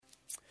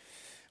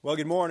Well,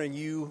 good morning.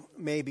 You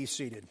may be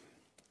seated.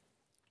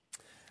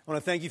 I want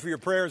to thank you for your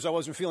prayers. I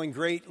wasn't feeling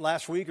great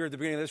last week or at the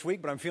beginning of this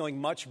week, but I'm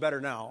feeling much better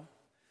now.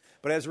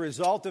 But as a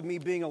result of me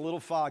being a little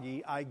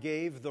foggy, I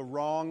gave the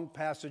wrong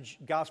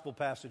gospel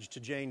passage to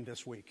Jane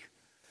this week.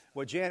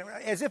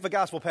 As if a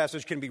gospel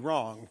passage can be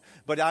wrong,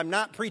 but I'm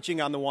not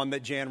preaching on the one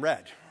that Jan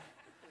read.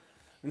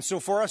 And so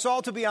for us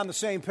all to be on the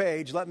same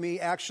page, let me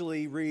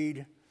actually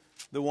read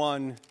the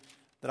one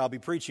that I'll be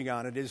preaching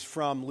on. It is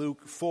from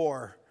Luke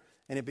 4.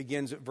 And it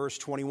begins at verse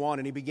 21.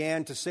 And he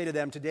began to say to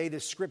them, "Today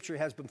this scripture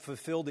has been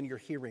fulfilled in your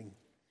hearing."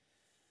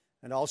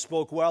 And all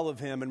spoke well of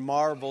him and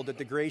marveled at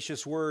the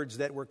gracious words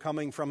that were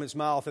coming from his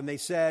mouth. And they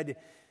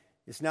said,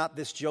 "Is not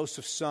this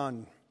Joseph's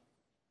son?"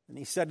 And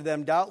he said to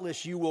them,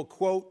 "Doubtless you will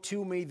quote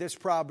to me this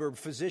proverb,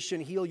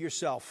 'Physician, heal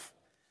yourself.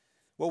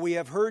 What we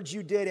have heard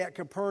you did at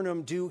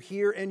Capernaum, do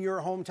here in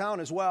your hometown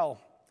as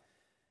well."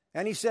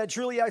 And he said,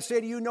 "Truly I say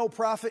to you, no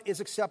prophet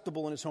is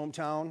acceptable in his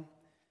hometown.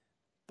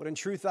 But in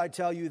truth, I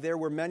tell you, there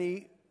were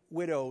many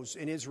widows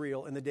in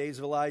Israel in the days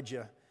of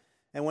Elijah.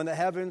 And when the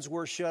heavens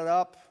were shut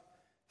up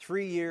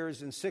 3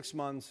 years and 6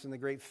 months, and the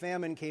great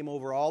famine came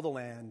over all the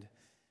land,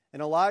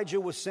 and Elijah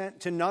was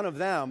sent to none of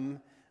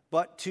them,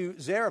 but to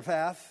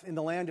Zarephath in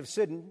the land of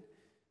Sidon,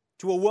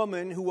 to a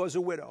woman who was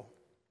a widow.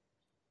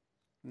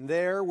 And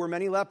there were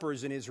many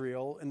lepers in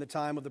Israel in the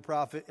time of the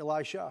prophet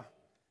Elisha,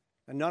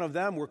 and none of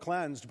them were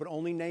cleansed, but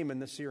only Naaman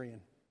the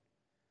Syrian.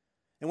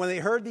 And when they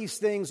heard these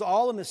things,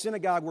 all in the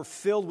synagogue were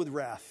filled with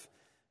wrath.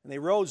 And they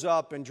rose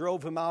up and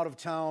drove him out of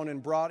town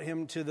and brought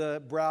him to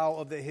the brow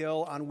of the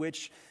hill on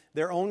which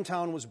their own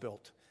town was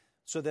built,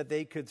 so that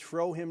they could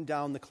throw him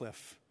down the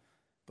cliff.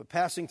 But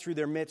passing through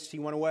their midst, he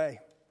went away.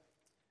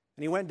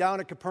 And he went down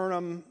to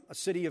Capernaum, a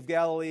city of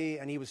Galilee,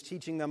 and he was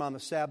teaching them on the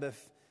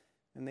Sabbath.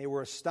 And they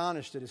were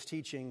astonished at his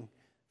teaching,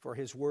 for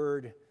his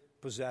word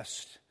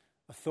possessed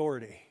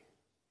authority.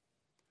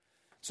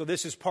 So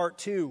this is part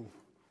 2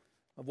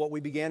 of what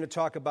we began to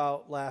talk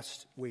about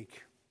last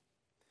week.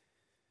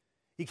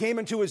 He came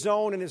into his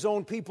own, and his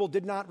own people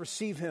did not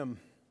receive him.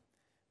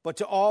 But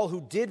to all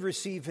who did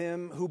receive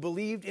him, who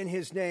believed in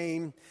his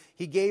name,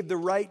 he gave the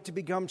right to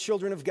become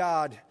children of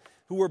God,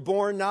 who were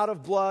born not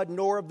of blood,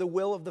 nor of the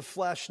will of the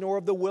flesh, nor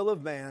of the will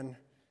of man,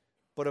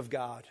 but of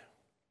God.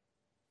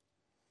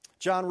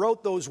 John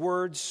wrote those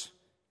words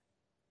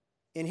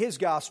in his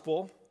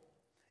gospel,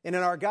 and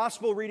in our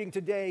gospel reading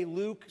today,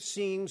 Luke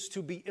seems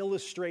to be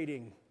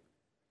illustrating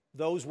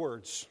those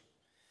words.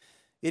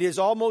 It is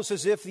almost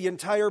as if the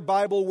entire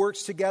Bible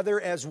works together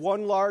as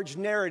one large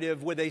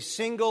narrative with a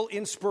single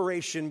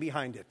inspiration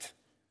behind it.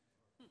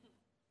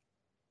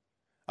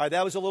 All right,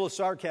 that was a little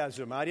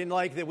sarcasm. I didn't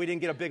like that we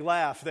didn't get a big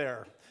laugh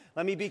there.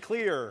 Let me be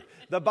clear.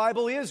 The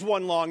Bible is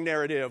one long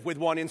narrative with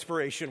one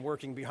inspiration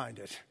working behind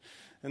it.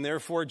 And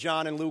therefore,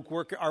 John and Luke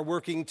are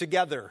working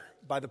together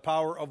by the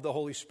power of the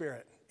Holy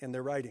Spirit in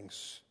their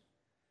writings.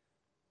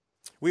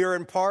 We are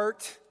in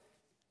part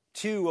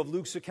 2 of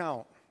Luke's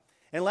account.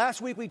 And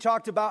last week we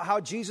talked about how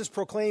Jesus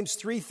proclaims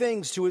 3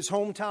 things to his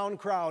hometown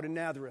crowd in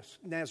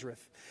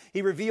Nazareth.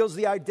 He reveals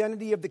the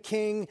identity of the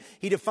king,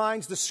 he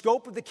defines the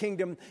scope of the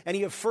kingdom, and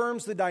he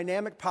affirms the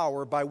dynamic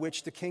power by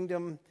which the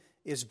kingdom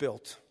is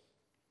built.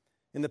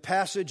 In the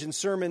passage and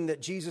sermon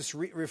that Jesus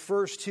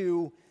refers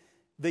to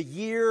the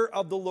year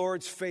of the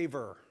Lord's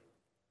favor.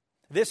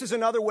 This is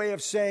another way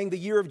of saying the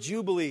year of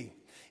Jubilee.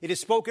 It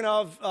is spoken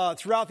of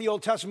throughout the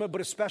Old Testament,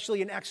 but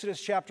especially in Exodus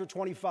chapter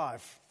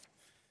 25.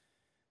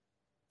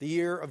 The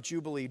year of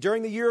Jubilee.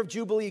 During the year of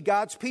Jubilee,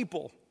 God's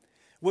people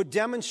would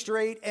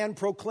demonstrate and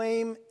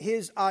proclaim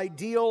his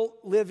ideal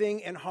living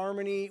in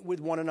harmony with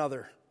one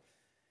another.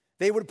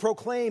 They would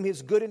proclaim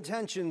his good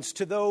intentions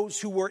to those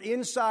who were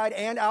inside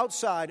and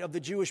outside of the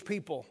Jewish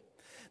people.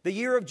 The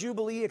year of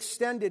Jubilee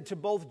extended to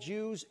both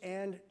Jews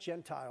and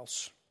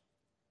Gentiles.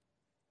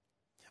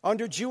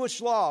 Under Jewish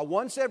law,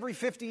 once every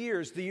 50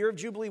 years, the year of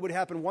Jubilee would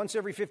happen once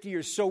every 50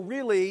 years. So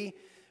really,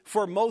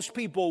 for most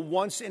people,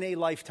 once in a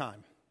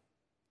lifetime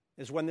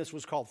is when this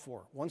was called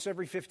for. Once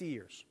every 50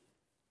 years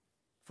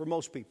for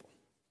most people.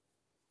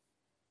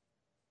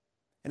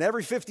 And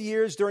every 50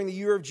 years during the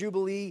year of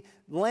Jubilee,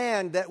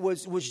 land that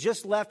was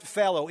just left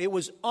fallow. It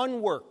was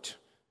unworked.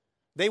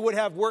 They would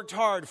have worked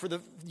hard for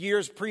the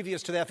years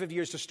previous to that 50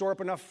 years to store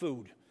up enough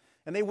food.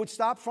 And they would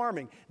stop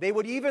farming. They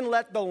would even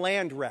let the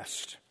land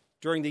rest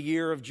during the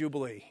year of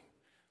Jubilee.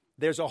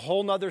 There's a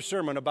whole nother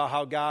sermon about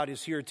how God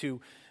is here to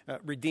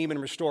redeem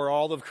and restore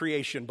all of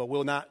creation, but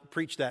we'll not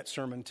preach that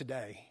sermon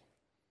today.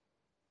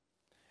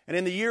 And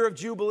in the year of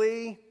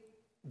Jubilee,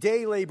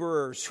 day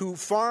laborers who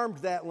farmed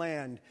that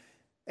land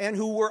and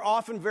who were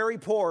often very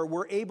poor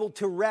were able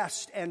to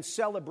rest and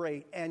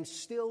celebrate and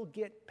still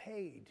get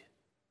paid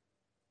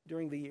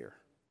during the year.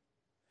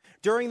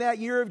 During that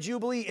year of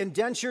Jubilee,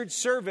 indentured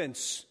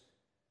servants,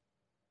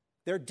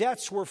 their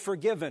debts were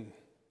forgiven,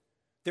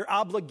 their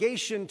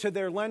obligation to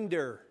their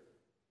lender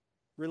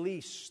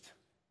released,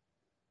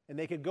 and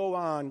they could go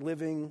on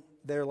living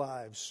their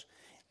lives.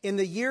 In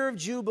the year of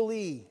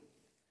Jubilee,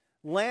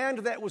 land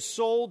that was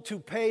sold to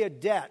pay a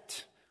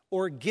debt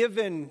or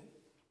given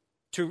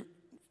to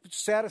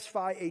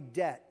satisfy a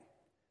debt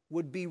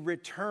would be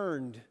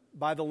returned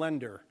by the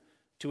lender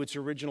to its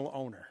original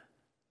owner,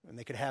 and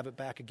they could have it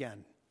back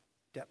again.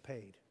 Debt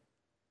paid,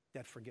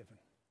 debt forgiven.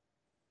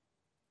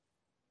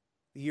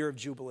 The year of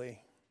Jubilee.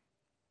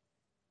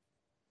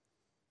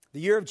 The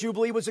year of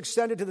Jubilee was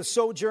extended to the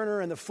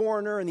sojourner and the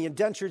foreigner and the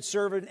indentured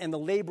servant and the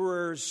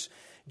laborers.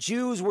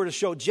 Jews were to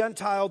show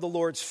Gentile the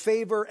Lord's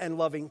favor and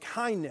loving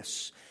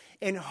kindness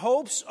in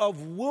hopes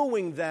of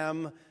wooing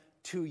them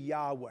to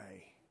Yahweh.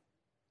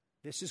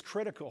 This is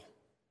critical.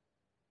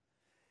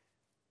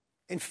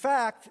 In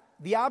fact,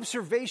 the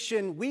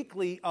observation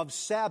weekly of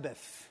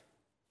Sabbath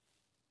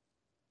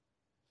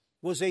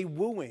was a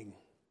wooing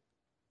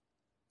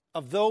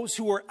of those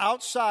who were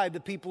outside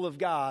the people of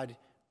God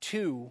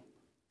to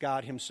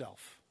God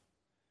himself.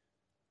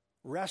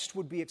 Rest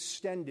would be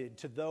extended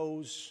to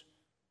those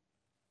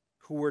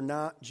who were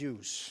not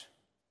Jews.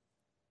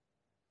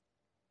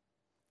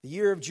 The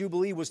year of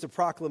Jubilee was the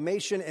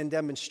proclamation and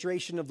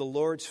demonstration of the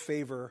Lord's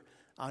favor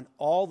on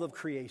all of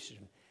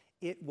creation.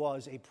 It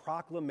was a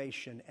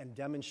proclamation and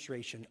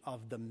demonstration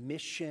of the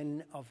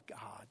mission of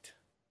God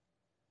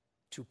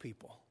to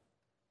people.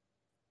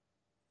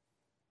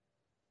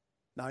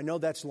 Now, I know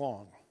that's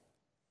long,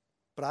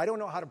 but I don't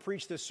know how to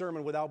preach this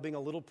sermon without being a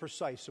little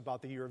precise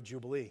about the year of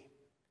Jubilee.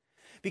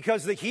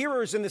 Because the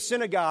hearers in the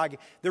synagogue,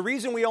 the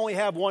reason we only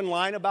have one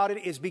line about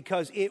it is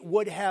because it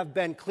would have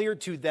been clear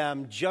to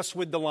them just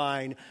with the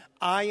line,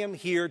 I am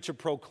here to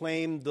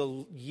proclaim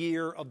the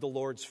year of the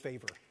Lord's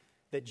favor,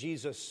 that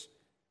Jesus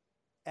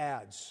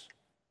adds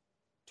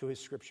to his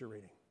scripture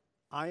reading.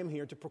 I am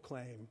here to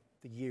proclaim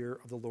the year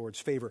of the Lord's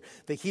favor.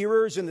 The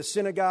hearers in the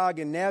synagogue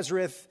in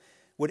Nazareth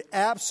would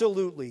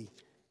absolutely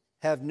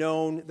have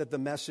known that the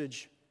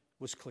message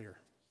was clear.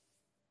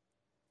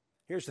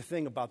 Here's the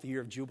thing about the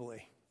year of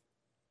Jubilee.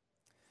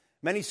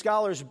 Many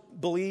scholars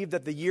believe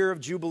that the year of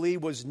Jubilee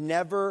was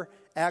never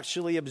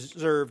actually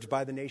observed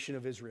by the nation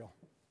of Israel.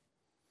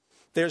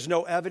 There's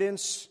no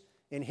evidence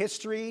in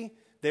history.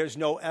 There's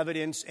no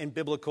evidence in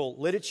biblical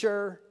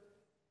literature.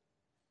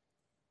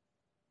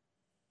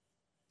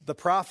 The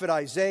prophet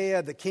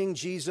Isaiah, the King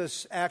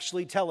Jesus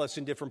actually tell us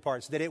in different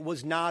parts that it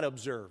was not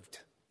observed.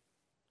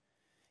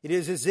 It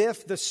is as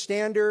if the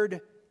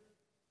standard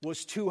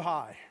was too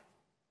high,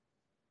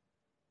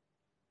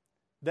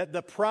 that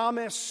the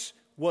promise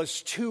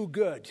was too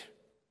good,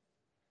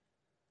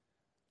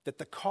 that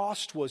the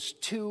cost was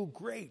too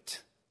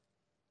great.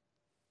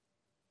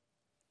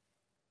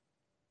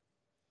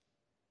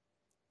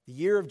 The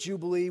year of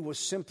Jubilee was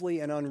simply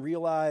an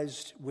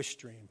unrealized wish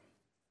dream.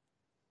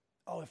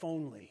 Oh, if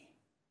only.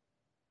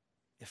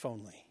 If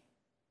only.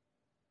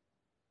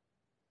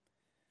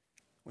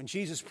 When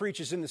Jesus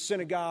preaches in the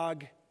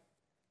synagogue,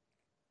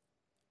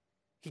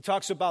 he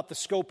talks about the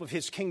scope of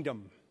his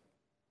kingdom.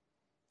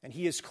 And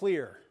he is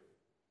clear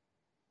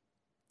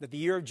that the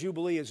year of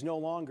Jubilee is no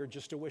longer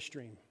just a wish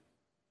dream.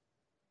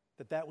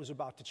 That was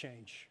about to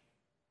change.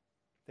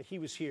 That he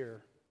was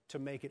here to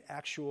make it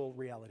actual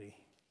reality.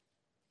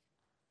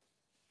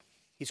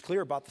 He's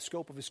clear about the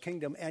scope of his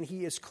kingdom, and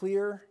he is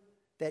clear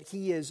that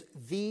he is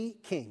the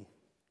king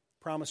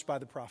promised by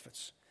the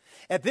prophets.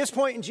 At this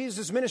point in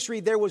Jesus' ministry,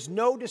 there was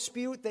no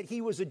dispute that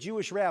he was a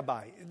Jewish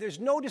rabbi. There's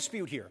no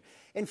dispute here.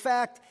 In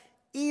fact,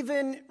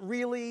 even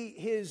really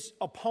his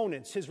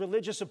opponents, his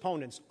religious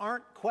opponents,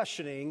 aren't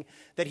questioning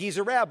that he's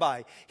a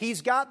rabbi.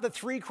 He's got the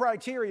three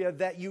criteria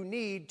that you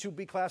need to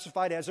be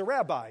classified as a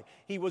rabbi.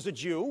 He was a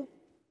Jew,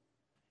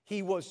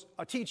 he was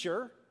a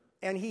teacher,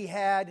 and he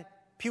had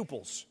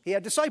pupils. He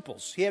had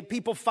disciples. He had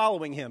people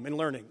following him and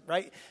learning,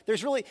 right?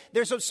 There's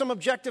some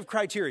objective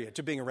criteria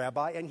to being a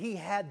rabbi, and he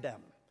had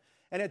them.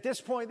 And at this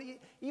point,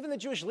 even the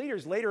Jewish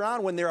leaders later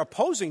on, when they're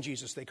opposing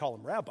Jesus, they call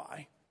him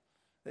rabbi.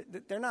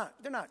 They're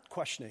not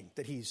questioning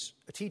that he's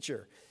a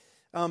teacher.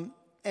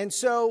 And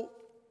so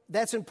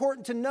that's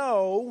important to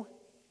know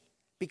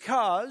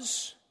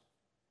because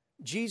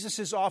Jesus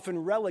is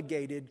often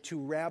relegated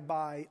to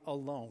rabbi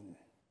alone.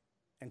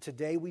 And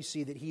today we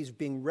see that he's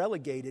being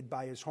relegated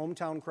by his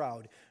hometown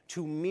crowd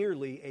to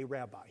merely a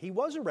rabbi. He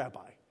was a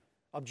rabbi,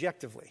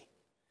 objectively.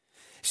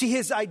 See,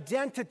 his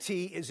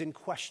identity is in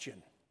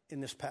question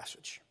in this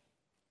passage.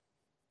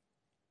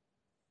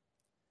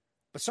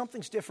 But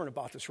something's different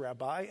about this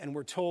rabbi, and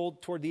we're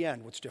told toward the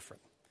end what's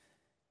different.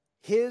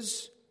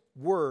 His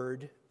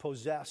word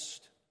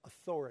possessed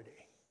authority.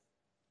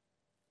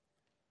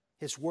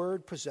 His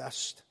word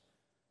possessed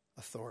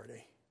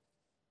authority.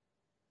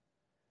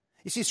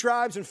 You see,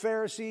 scribes and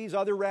Pharisees,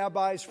 other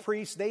rabbis,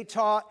 priests, they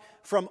taught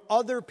from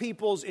other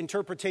people's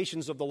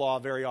interpretations of the law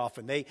very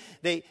often.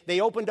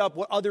 They opened up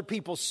what other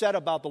people said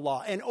about the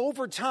law. And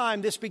over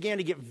time, this began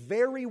to get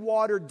very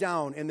watered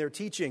down in their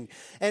teaching.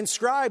 And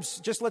scribes,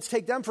 just let's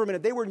take them for a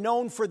minute, they were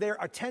known for their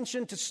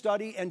attention to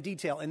study and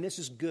detail. And this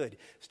is good.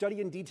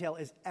 Study and detail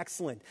is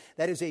excellent.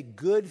 That is a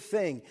good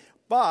thing.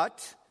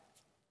 But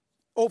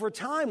over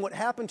time, what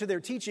happened to their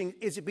teaching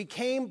is it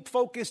became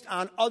focused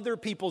on other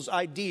people's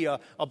idea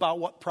about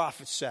what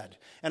prophets said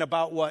and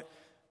about what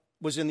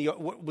was in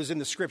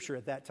the scripture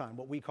at that time,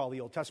 what we call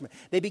the Old Testament.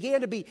 They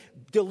began to be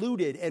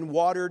diluted and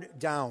watered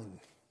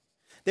down.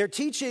 Their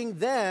teaching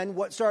then,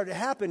 what started to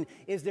happen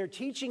is their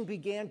teaching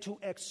began to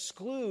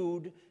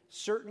exclude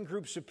certain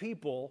groups of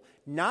people,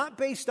 not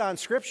based on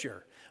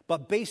Scripture,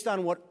 but based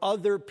on what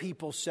other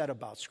people said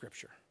about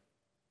Scripture.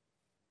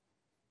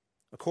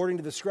 According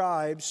to the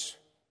scribes,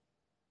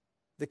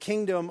 the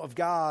kingdom of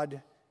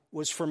God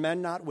was for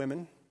men, not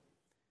women,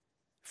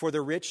 for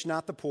the rich,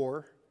 not the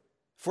poor,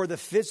 for the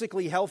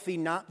physically healthy,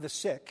 not the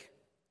sick,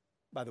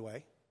 by the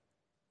way,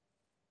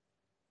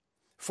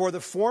 for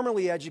the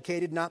formerly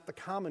educated, not the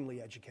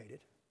commonly educated,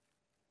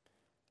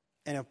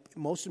 and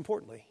most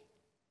importantly,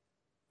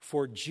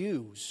 for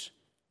Jews,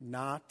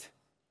 not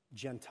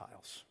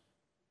Gentiles.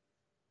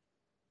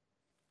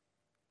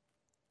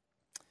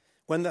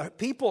 When the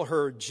people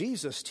heard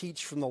Jesus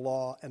teach from the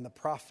law and the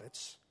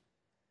prophets,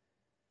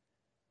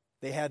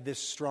 they had this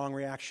strong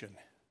reaction.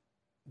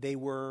 They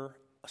were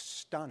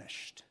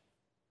astonished.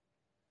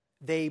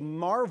 They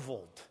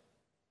marveled.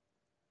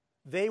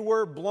 They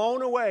were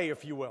blown away,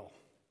 if you will.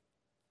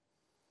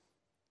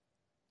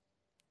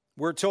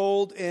 We're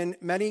told in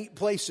many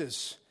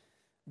places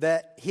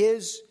that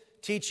his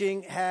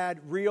teaching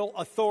had real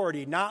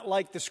authority, not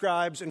like the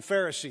scribes and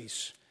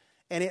Pharisees,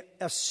 and it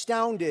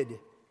astounded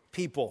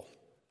people.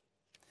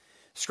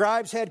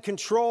 Scribes had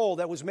control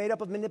that was made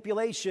up of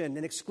manipulation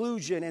and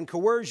exclusion and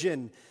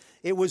coercion.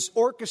 It was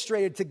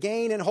orchestrated to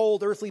gain and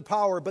hold earthly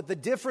power, but the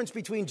difference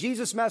between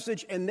Jesus'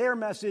 message and their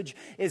message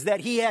is that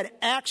he had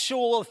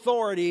actual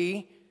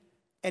authority,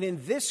 and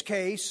in this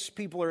case,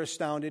 people are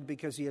astounded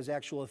because he has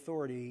actual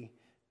authority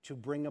to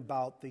bring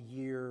about the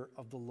year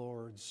of the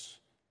Lord's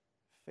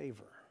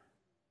favor.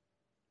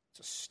 It's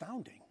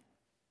astounding.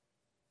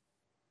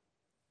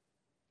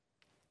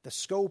 The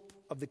scope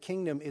of the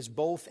kingdom is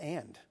both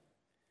and.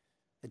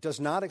 It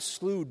does not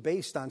exclude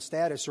based on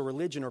status or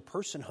religion or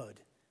personhood.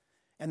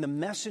 And the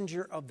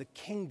messenger of the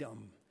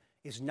kingdom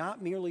is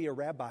not merely a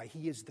rabbi,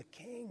 he is the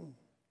king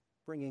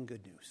bringing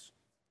good news.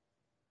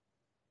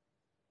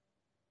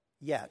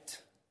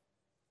 Yet,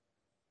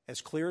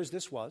 as clear as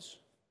this was,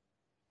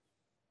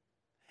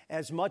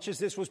 as much as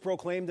this was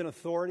proclaimed in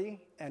authority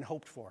and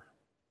hoped for,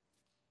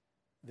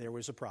 there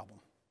was a problem.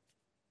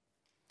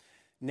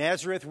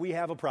 Nazareth, we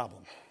have a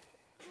problem.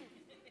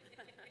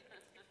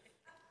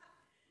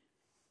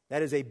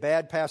 That is a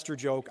bad pastor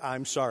joke.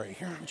 I'm sorry.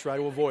 Try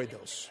to avoid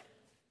those.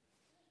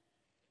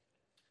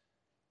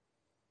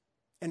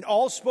 And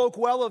all spoke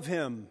well of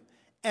him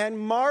and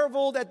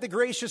marveled at the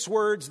gracious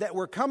words that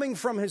were coming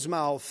from his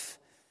mouth.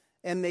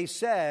 And they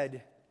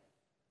said,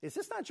 "Is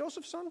this not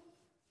Joseph's son?"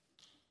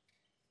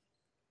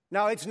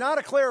 Now, it's not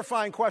a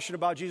clarifying question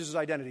about Jesus'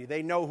 identity.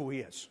 They know who he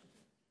is.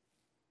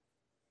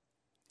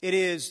 It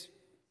is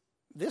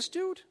this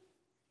dude?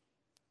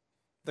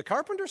 The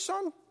carpenter's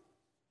son?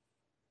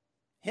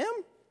 Him?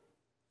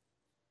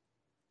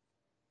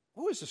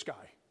 Who is this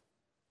guy?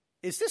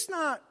 Is this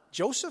not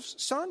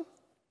Joseph's son?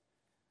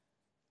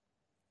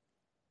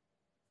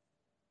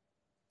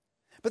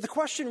 But the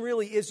question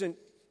really isn't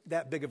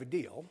that big of a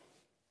deal.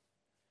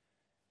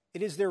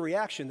 It is their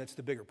reaction that's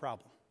the bigger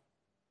problem.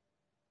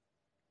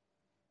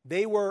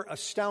 They were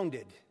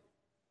astounded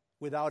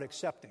without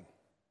accepting.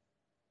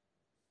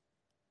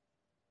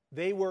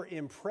 They were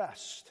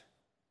impressed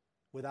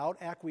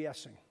without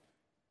acquiescing.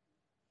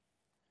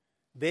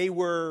 They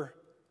were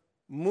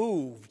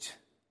moved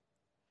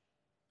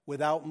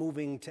without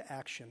moving to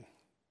action.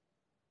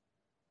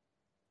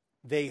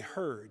 They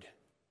heard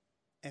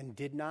and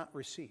did not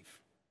receive.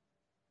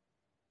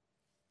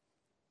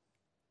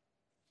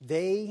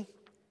 They,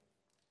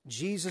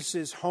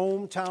 Jesus'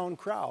 hometown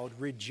crowd,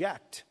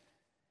 reject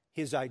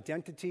his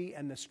identity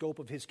and the scope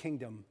of his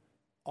kingdom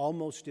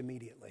almost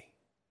immediately.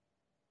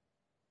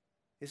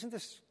 Isn't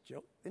this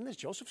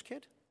Joseph's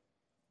kid?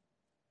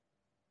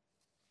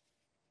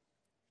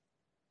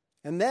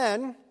 And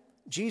then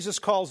Jesus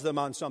calls them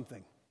on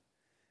something.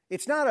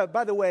 It's not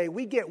by the way,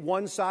 we get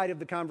one side of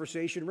the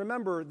conversation.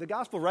 Remember, the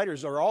gospel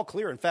writers are all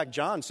clear. In fact,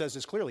 John says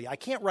this clearly. I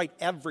can't write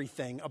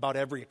everything about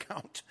every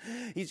account.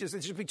 It's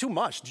just be too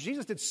much.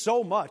 Jesus did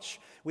so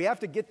much. We have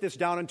to get this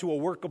down into a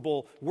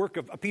workable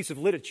a piece of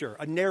literature,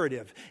 a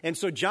narrative. And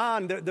so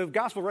John, the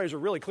gospel writers are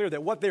really clear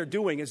that what they're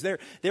doing is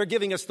they're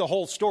giving us the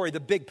whole story, the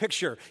big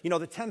picture, the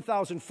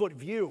 10,000-foot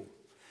view.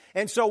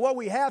 And so what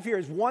we have here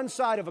is one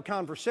side of a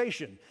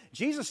conversation.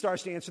 Jesus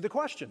starts to answer the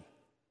question.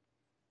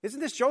 Isn't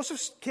this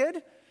Joseph's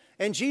kid?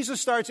 And Jesus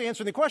starts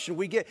answering the question.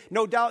 We get,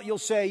 no doubt you'll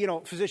say,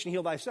 physician,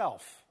 heal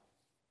thyself.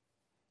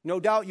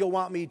 No doubt you'll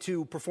want me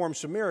to perform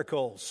some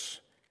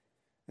miracles.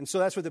 And so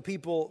that's what the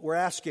people were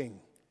asking.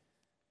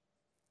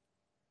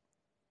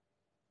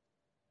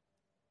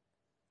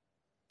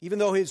 Even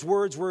though his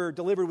words were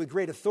delivered with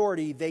great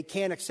authority, they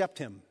can't accept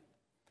him.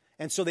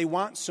 And so they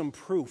want some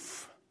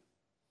proof.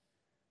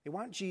 They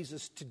want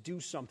Jesus to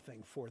do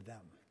something for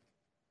them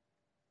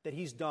that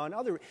he's done.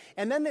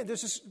 And then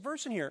there's this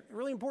verse in here,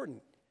 really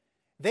important.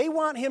 They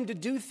want him to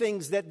do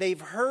things that they've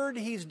heard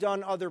he's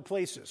done other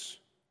places.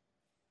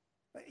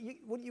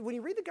 When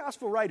you read the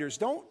gospel writers,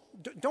 don't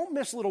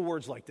miss little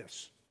words like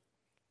this.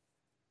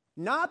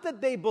 Not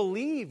that they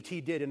believed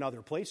he did in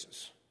other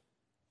places.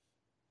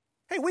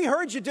 Hey, we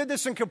heard you did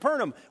this in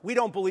Capernaum. We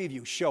don't believe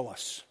you. Show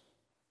us.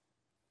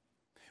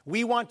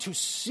 We want to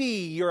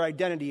see your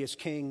identity as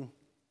king.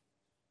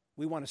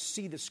 We want to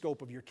see the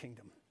scope of your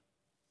kingdom.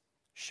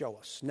 Show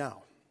us.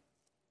 Now,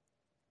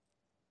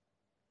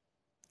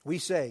 we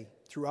say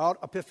throughout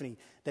Epiphany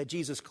that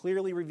Jesus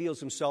clearly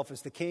reveals himself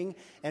as the king,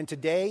 and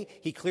today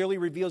he clearly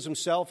reveals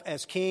himself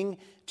as king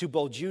to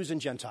both Jews and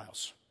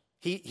Gentiles.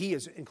 He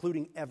is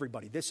including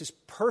everybody. This is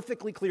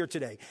perfectly clear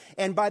today.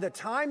 And by the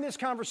time this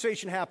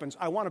conversation happens,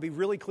 I want to be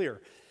really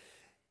clear.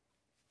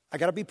 I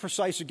got to be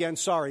precise again,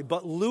 sorry,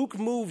 but Luke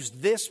moves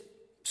this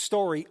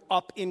story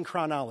up in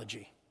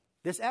chronology.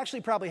 This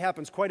actually probably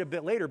happens quite a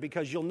bit later,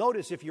 because you'll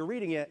notice if you're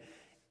reading it,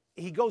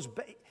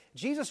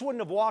 Jesus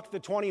wouldn't have walked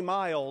the 20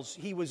 miles.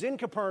 He was in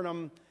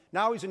Capernaum,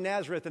 now he's in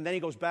Nazareth, and then he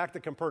goes back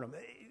to Capernaum.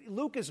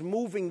 Luke is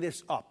moving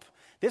this up.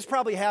 This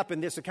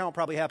account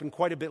probably happened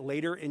quite a bit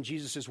later in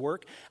Jesus'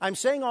 work. I'm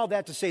saying all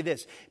that to say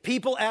this.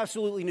 People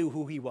absolutely knew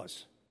who he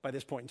was by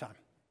this point in time.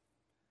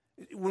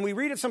 When we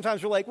read it,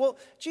 sometimes we're like, well,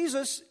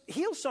 Jesus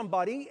healed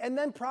somebody and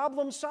then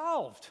problem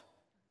solved.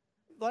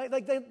 Right?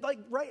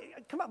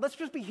 Come on, let's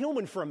just be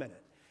human for a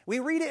minute. We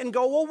read it and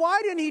go, well,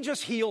 why didn't he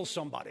just heal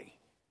somebody?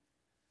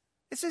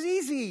 This is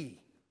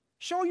easy.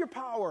 Show your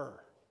power.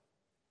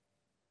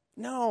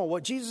 No,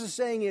 what Jesus is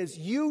saying is,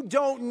 you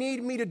don't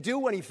need me to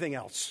do anything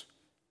else.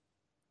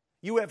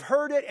 You have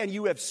heard it and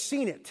you have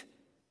seen it.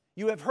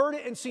 You have heard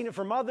it and seen it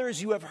from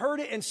others. You have heard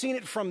it and seen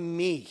it from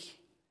me.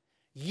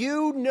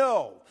 You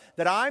know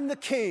that I'm the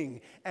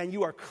king, and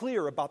you are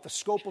clear about the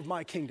scope of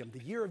my kingdom.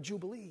 The year of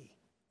Jubilee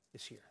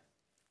is here.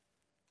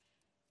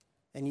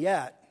 And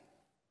yet,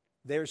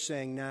 they're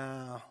saying,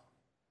 nah,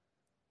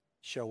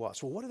 show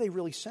us. Well, what are they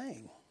really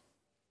saying?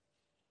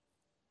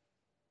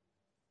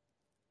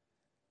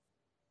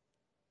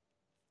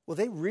 Well,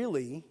 they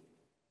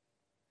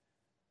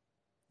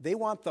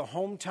want the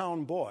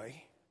hometown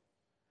boy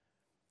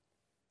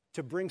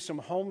to bring some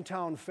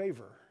hometown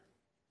favor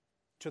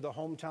to the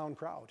hometown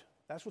crowd.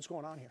 That's what's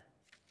going on here.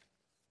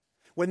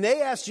 When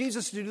they asked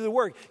Jesus to do the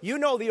work, you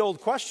know the old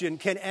question,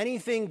 can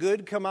anything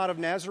good come out of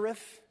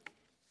Nazareth?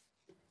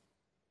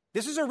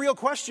 This is a real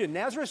question.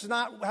 Nazareth is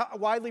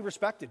not widely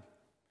respected.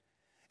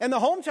 And the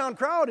hometown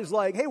crowd is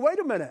like, hey, wait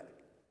a minute.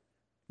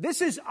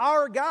 This is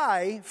our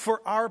guy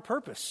for our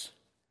purpose.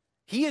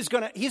 He's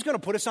going to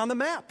put us on the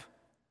map.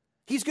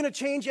 He's going to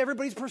change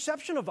everybody's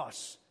perception of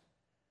us.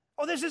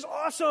 Oh, this is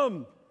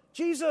awesome.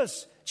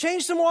 Jesus,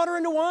 change some water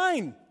into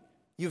wine.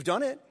 You've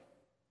done it.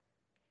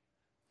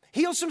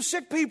 Heal some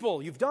sick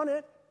people. You've done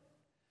it.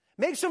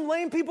 Make some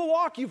lame people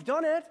walk. You've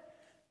done it.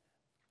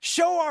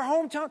 Show our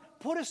hometown.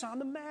 Put us on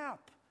the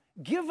map.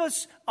 Give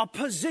us a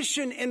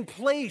position in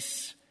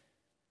place.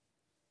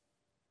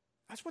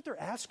 That's what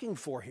they're asking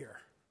for here.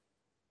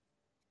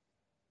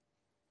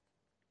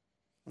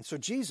 And so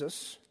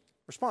Jesus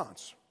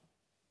responds.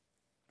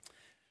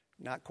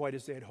 Not quite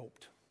as they had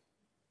hoped.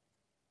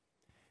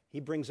 He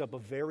brings up a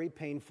very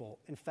painful,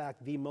 in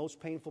fact, the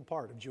most painful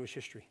part of Jewish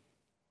history.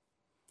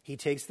 He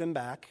takes them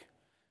back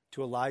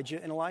to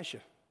Elijah and Elisha.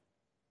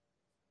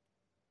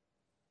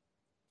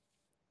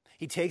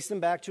 He takes them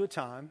back to a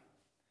time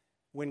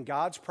when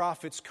God's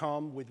prophets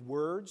come with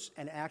words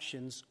and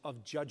actions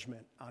of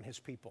judgment on his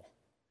people,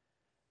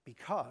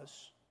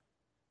 because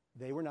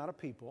they were not a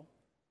people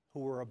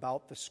who were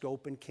about the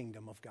scope and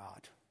kingdom of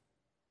God.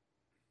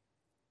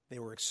 They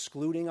were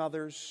excluding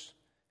others.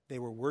 They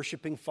were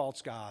worshiping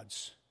false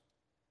gods,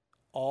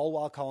 all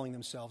while calling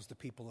themselves the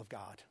people of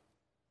God.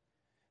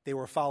 They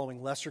were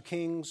following lesser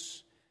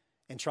kings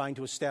and trying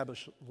to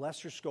establish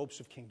lesser scopes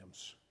of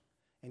kingdoms.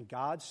 And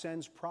God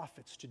sends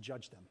prophets to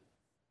judge them.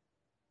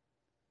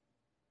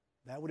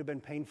 That would have been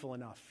painful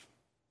enough.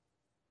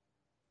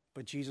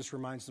 But Jesus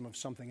reminds them of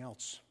something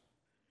else.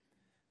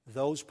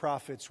 Those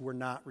prophets were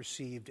not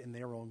received in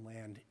their own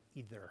land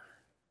either.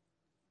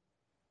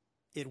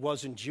 It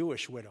wasn't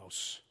Jewish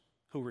widows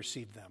who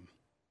received them.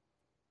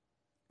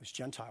 It was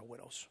Gentile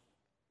widows.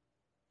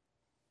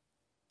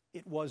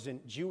 It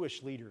wasn't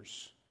Jewish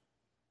leaders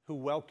who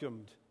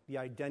welcomed the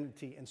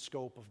identity and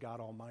scope of God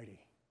Almighty.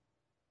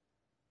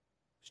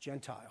 It was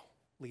Gentile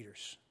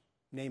leaders.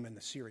 Naaman the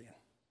Syrian.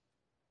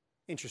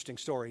 Interesting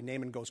story.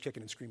 Naaman goes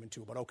kicking and screaming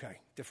too, but okay,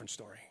 different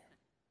story.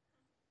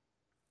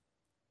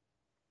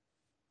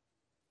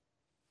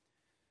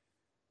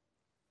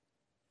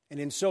 And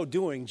in so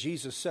doing,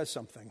 Jesus says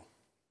something.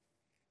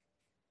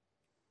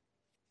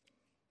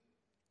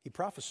 He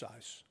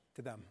prophesies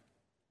to them.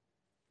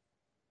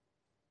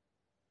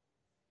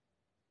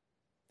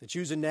 The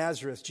Jews in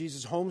Nazareth,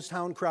 Jesus'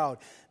 hometown crowd,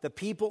 the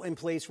people in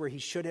place where he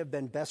should have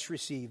been best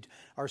received,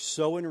 are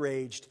so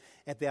enraged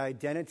at the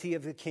identity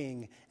of the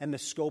king and the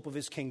scope of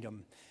his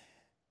kingdom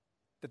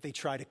that they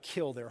try to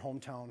kill their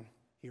hometown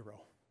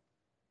hero.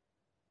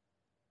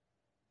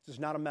 This is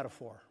not a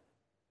metaphor.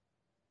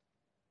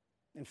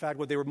 In fact,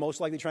 what they were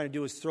most likely trying to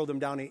do is throw him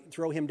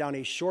down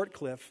a short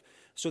cliff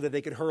so that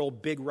they could hurl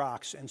big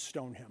rocks and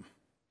stone him.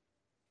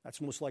 That's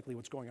most likely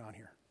what's going on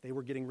here. They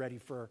were getting ready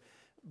for,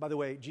 by the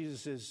way,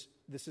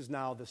 this is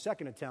now the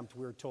second attempt,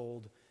 we're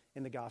told,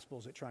 in the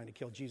Gospels at trying to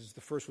kill Jesus.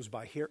 The first was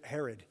by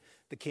Herod,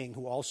 the king,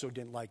 who also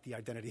didn't like the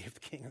identity of the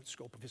king and the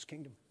scope of his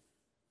kingdom.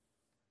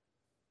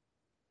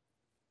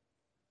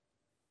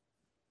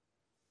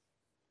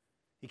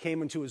 He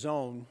came into his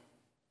own,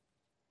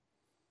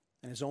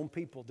 and his own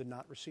people did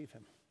not receive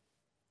him.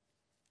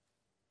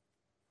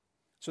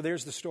 So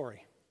there's the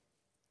story.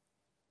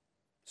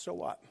 So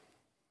what?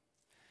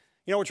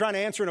 You know, we're trying to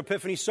answer an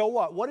epiphany. So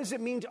what? What does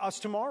it mean to us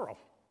tomorrow?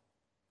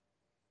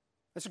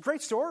 That's a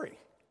great story.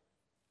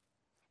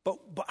 But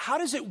how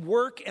does it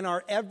work in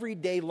our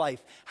everyday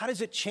life? How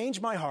does it change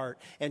my heart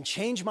and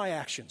change my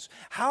actions?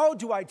 How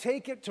do I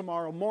take it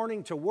tomorrow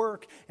morning to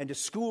work and to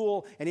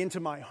school and into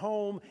my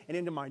home and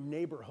into my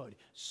neighborhood?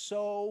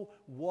 So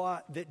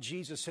what that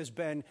Jesus has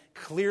been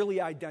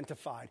clearly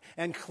identified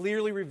and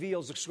clearly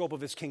reveals the scope of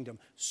his kingdom?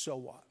 So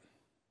what?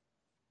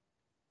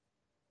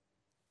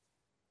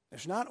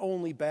 There's not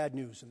only bad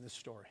news in this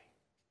story.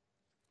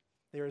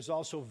 There is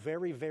also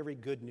very, very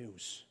good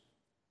news.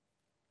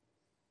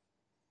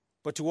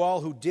 But to all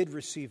who did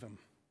receive him,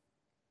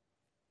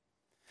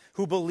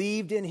 who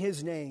believed in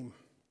his name,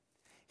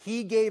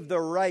 he gave the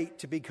right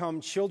to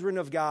become children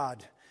of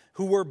God,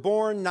 who were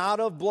born not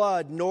of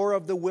blood, nor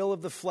of the will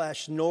of the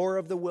flesh, nor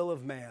of the will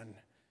of man,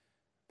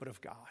 but of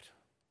God.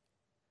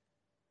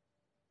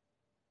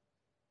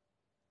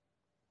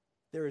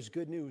 There is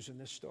good news in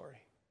this story.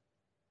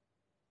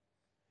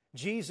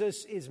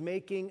 Jesus is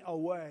making a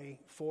way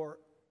for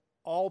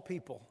all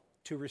people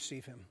to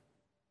receive him.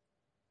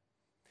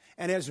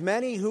 And as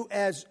many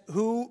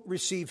who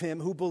receive him,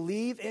 who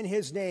believe in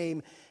his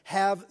name,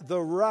 have the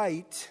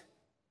right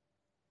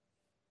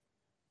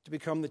to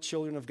become the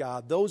children of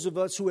God. Those of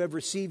us who have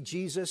received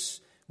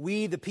Jesus,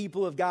 we, the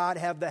people of God,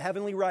 have the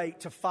heavenly right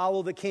to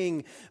follow the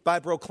King by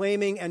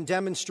proclaiming and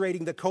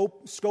demonstrating the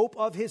scope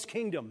of his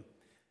kingdom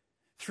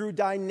through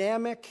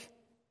dynamic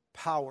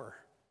power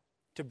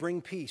to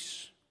bring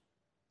peace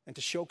and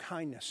to show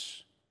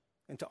kindness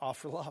and to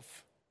offer love.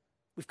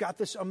 We've got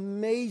this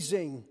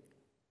amazing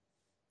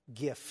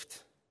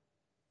gift.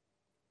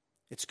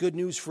 It's good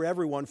news for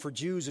everyone, for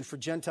Jews and for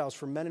Gentiles,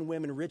 for men and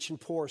women, rich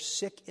and poor,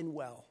 sick and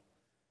well.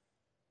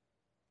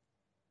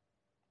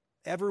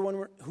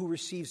 Everyone who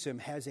receives him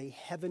has a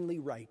heavenly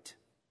right.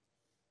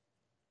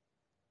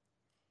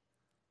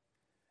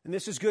 And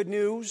this is good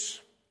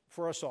news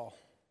for us all.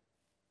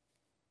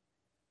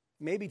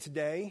 Maybe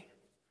today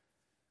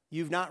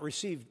you've not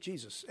received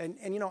Jesus. And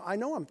you know, I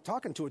know I'm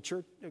talking to a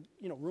church,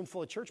 room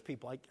full of church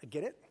people. I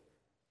get it.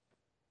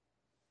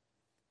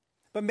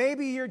 But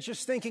maybe you're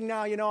just thinking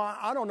now,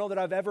 I don't know that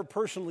I've ever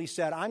personally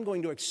said, I'm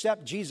going to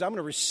accept Jesus. I'm going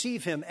to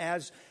receive him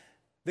as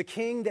the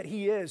king that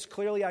he is,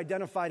 clearly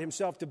identified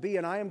himself to be,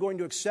 and I am going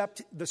to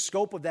accept the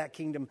scope of that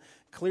kingdom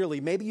clearly.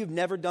 Maybe you've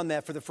never done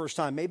that for the first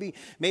time. Maybe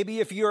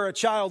if you're a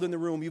child in the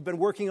room, you've been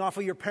working off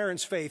of your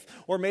parents' faith,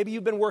 or maybe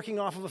you've been working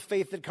off of a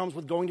faith that comes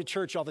with going to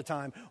church all the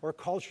time, or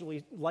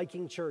culturally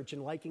liking church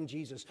and liking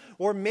Jesus.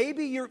 Or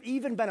maybe you've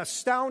even been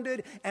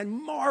astounded and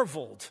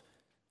marveled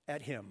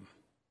at him.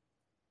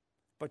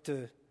 But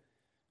to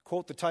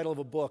quote the title of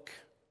a book,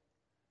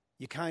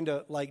 you kind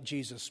of like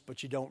Jesus,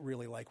 but you don't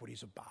really like what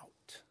he's about.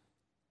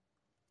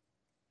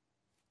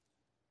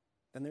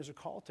 Then there's a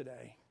call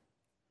today.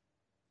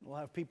 We'll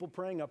have people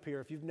praying up here.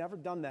 If you've never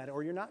done that,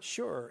 or you're not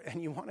sure,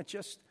 and you want to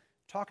just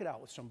talk it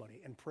out with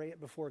somebody and pray it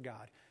before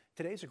God,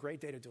 today's a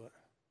great day to do it.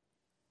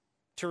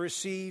 To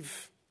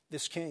receive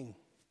this King.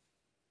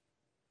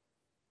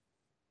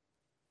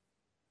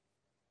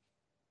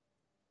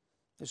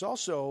 There's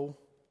also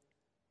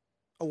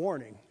a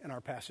warning in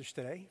our passage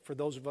today for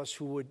those of us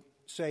who would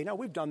say, no,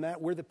 we've done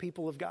that. We're the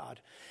people of God.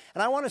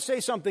 And I want to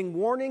say something.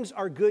 Warnings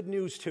are good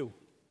news too.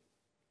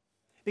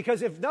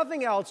 Because if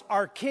nothing else,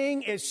 our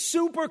King is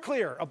super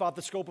clear about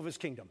the scope of his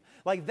kingdom.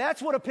 Like,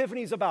 that's what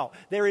Epiphany is about.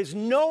 There is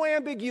no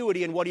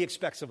ambiguity in what he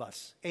expects of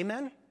us.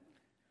 Amen?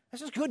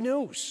 This is good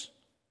news.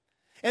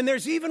 And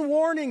there's even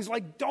warnings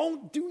like,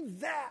 don't do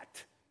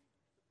that.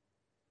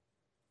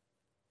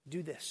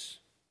 Do this.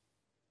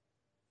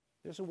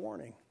 There's a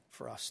warning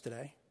for us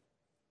today.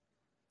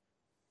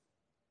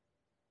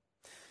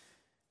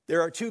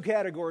 There are two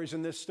categories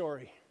in this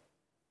story.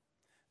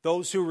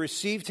 Those who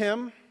received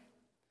him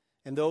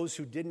and those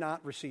who did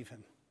not receive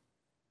him.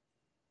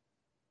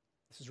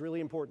 This is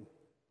really important.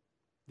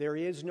 There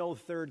is no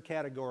third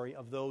category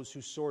of those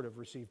who sort of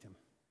received him.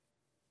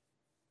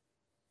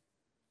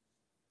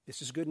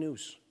 This is good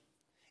news.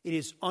 It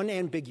is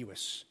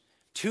unambiguous.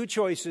 2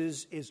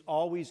 choices is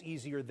always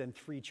easier than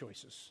 3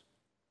 choices.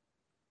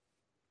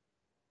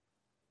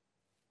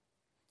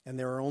 And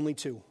there are only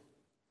 2.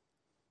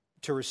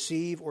 To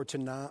receive or to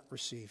not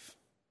receive.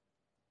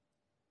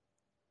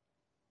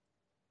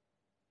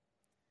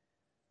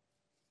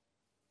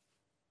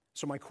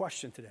 So my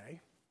question today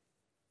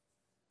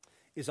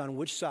is, on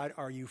which side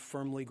are you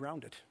firmly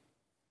grounded?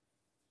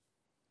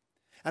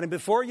 And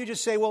before you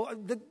just say, well,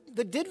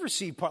 the did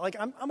receive part, like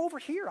I'm over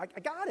here, I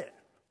got it.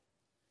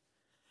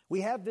 We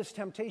have this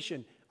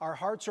temptation. Our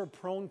hearts are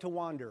prone to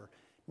wander,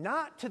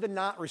 not to the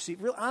not receive.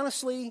 Real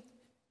honestly,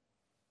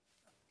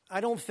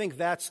 I don't think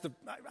that's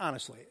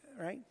honestly,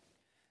 right?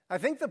 I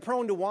think the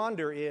prone to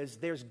wander is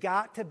there's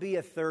got to be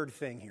a third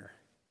thing here.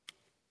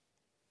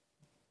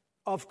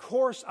 Of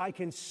course, I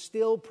can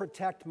still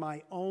protect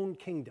my own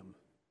kingdom.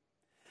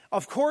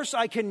 Of course,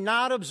 I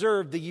cannot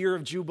observe the year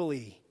of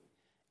Jubilee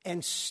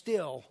and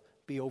still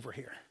be over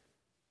here.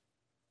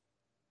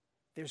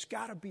 There's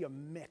got to be a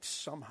mix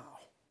somehow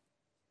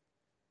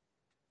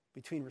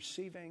between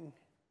receiving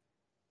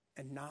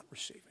and not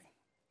receiving.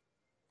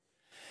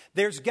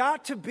 There's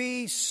got to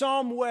be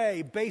some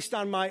way based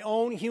on my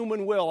own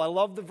human will. I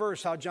love the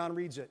verse, how John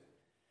reads it.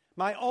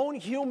 My own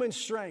human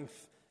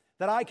strength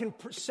that I can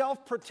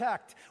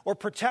self-protect or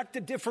protect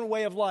a different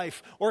way of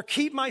life or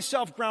keep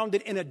myself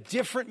grounded in a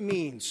different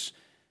means.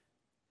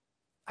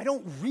 I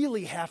don't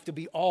really have to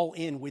be all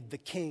in with the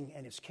king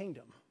and his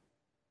kingdom,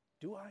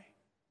 do I?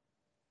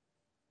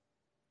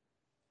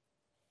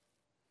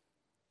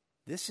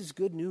 This is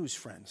good news,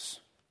 friends.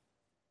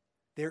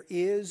 There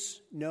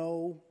is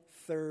no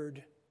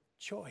third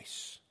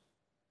choice.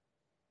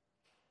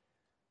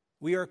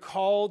 We are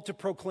called to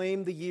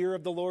proclaim the year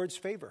of the Lord's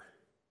favor.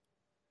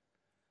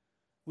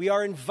 We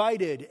are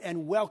invited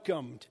and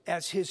welcomed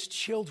as his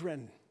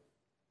children.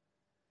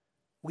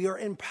 We are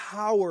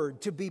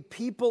empowered to be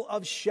people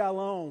of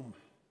shalom,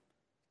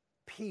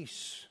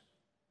 peace,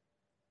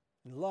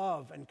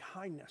 love, and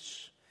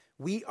kindness.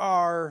 We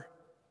are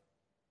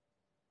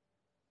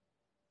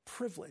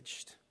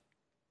privileged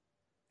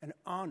and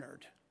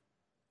honored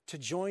to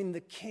join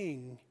the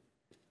King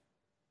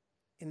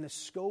in the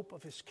scope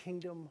of his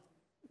kingdom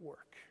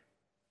work.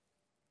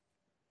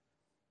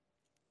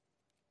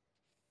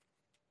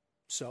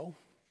 So,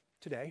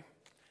 today,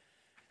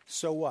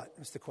 so what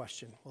is the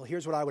question? Well,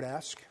 here's what I would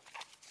ask.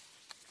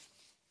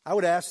 I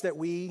would ask that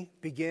we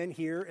begin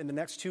here in the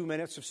next 2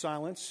 minutes of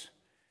silence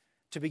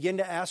to begin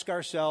to ask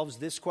ourselves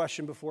this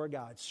question before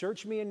God.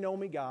 Search me and know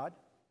me, God.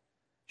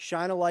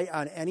 Shine a light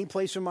on any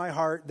place in my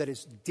heart that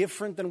is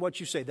different than what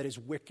you say, that is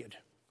wicked.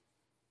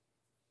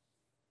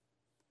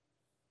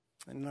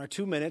 And in our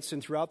 2 minutes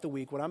and throughout the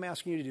week, what I'm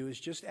asking you to do is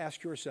just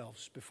ask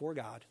yourselves before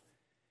God,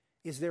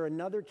 is there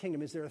another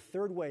kingdom? Is there a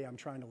third way I'm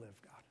trying to live,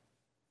 God?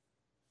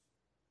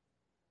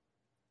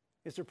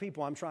 Is there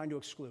people I'm trying to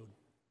exclude?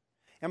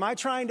 Am I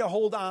trying to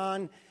hold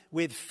on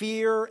with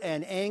fear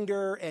and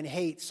anger and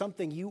hate,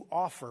 something you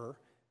offer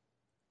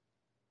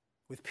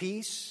with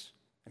peace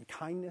and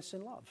kindness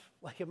and love?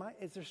 Like,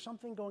 is there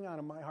something going on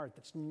in my heart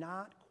that's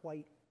not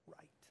quite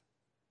right?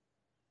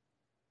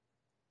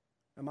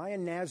 Am I a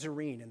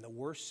Nazarene in the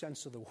worst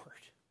sense of the word?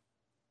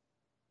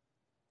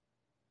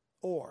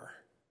 Or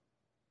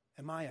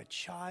am I a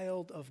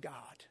child of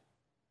God,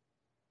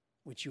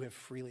 which you have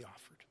freely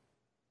offered?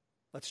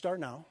 Let's start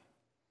now.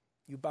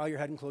 You bow your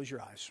head and close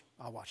your eyes.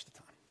 I'll watch the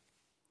time.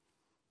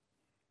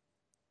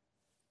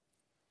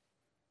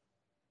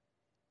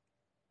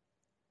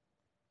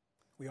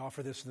 We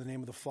offer this in the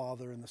name of the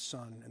Father and the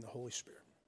Son and the Holy Spirit.